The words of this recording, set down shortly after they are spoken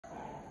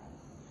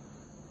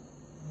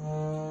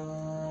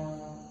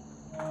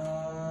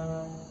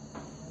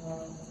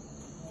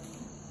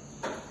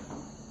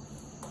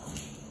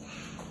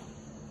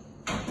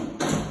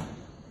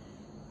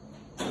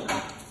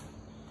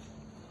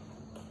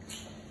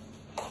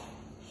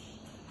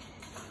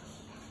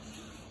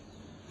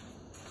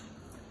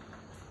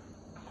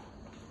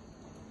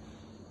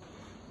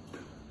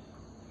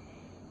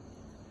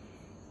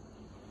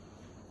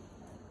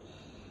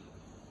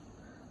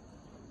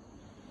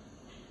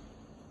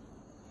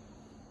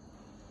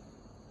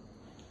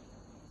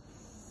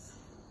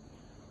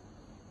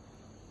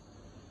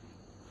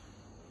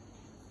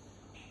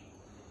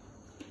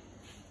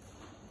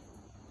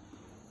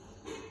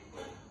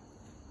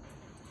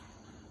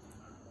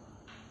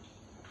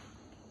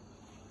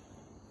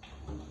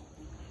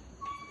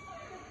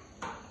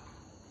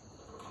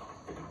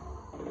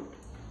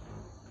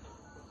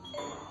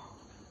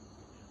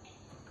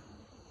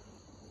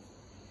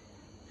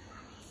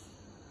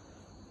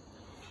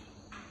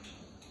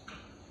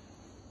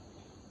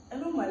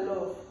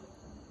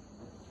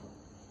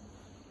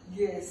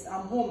Yes,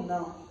 I'm home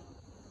now.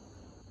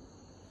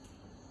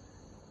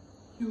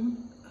 You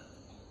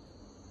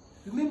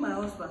mean my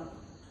husband?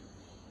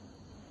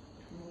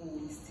 No,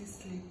 he's still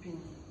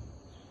sleeping.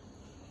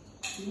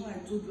 You know, I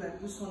told you I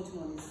put something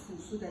on his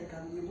food so that he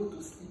can be able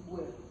to sleep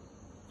well.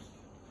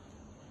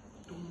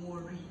 Don't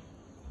worry.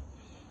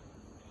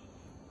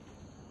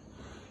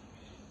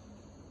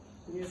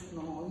 Yes,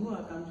 no, I know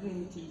I can do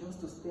anything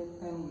just to spend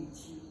time with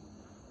you.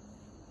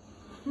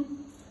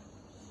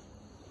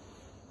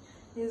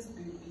 Yes,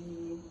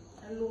 baby.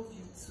 I love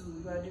you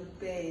too. You are the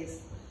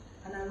best.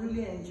 And I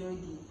really enjoy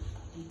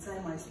the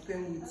time I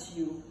spend with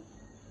you.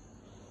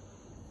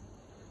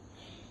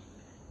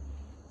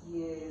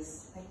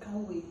 Yes, I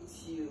can't wait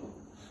to you.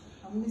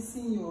 I'm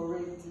missing you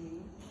already.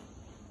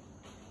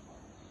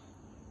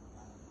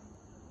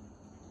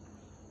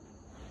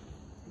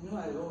 You know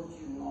I love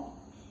you now.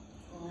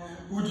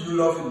 Who do you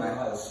love in my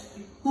house?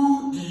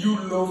 Who do you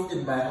love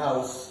in my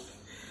house?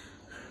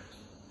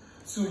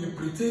 So you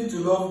pretend to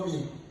love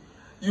me.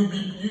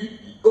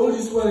 All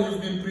this while you've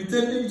been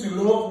pretending to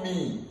love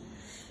me.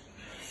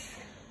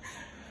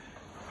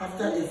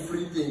 After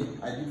everything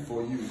I did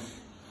for you,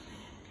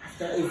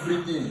 after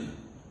everything,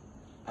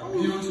 I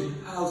built a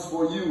house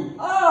for you,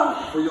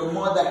 for your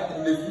mother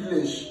in the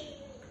village.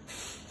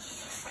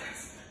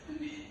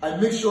 I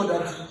make sure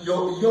that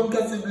your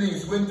younger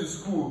siblings went to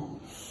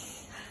school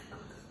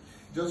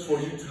just for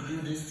you to do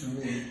this to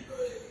me.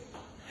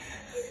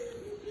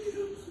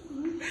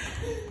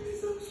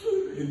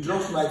 You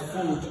dropped my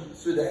food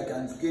so that I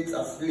can get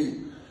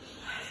asleep.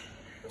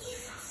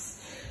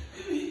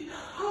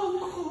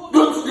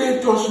 Don't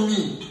dare touch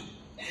me.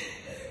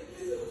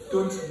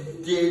 Don't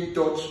dare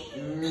touch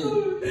me.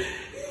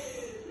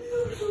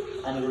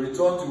 And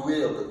return to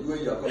where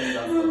you are coming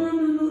back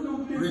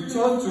from.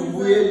 Return to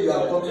where you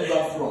are coming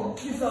back from.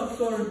 Please, I'm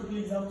sorry.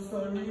 Please, I'm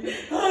sorry.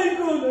 I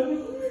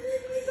know.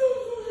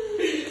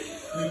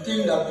 You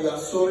think that you are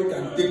sorry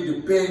can take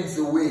the pains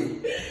away.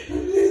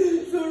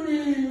 Please, I'm sorry.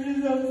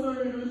 Please, I'm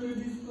sorry. Don't do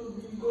this to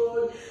me,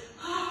 God.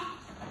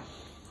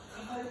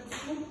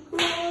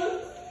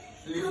 God.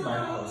 Leave my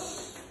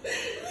house.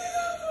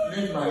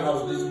 Leave my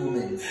house this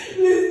moment.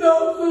 Please,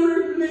 no, I'm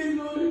sorry. Please,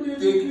 no. Take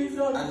Please,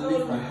 I'm and sorry.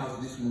 leave my house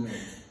this moment.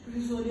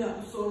 Please, sorry,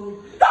 I'm sorry.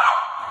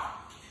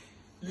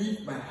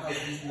 Leave my house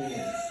this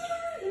moment.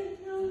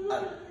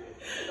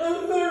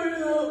 I'm sorry,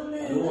 no,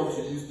 please. I don't want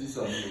to use this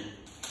on you.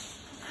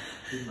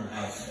 Leave my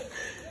house.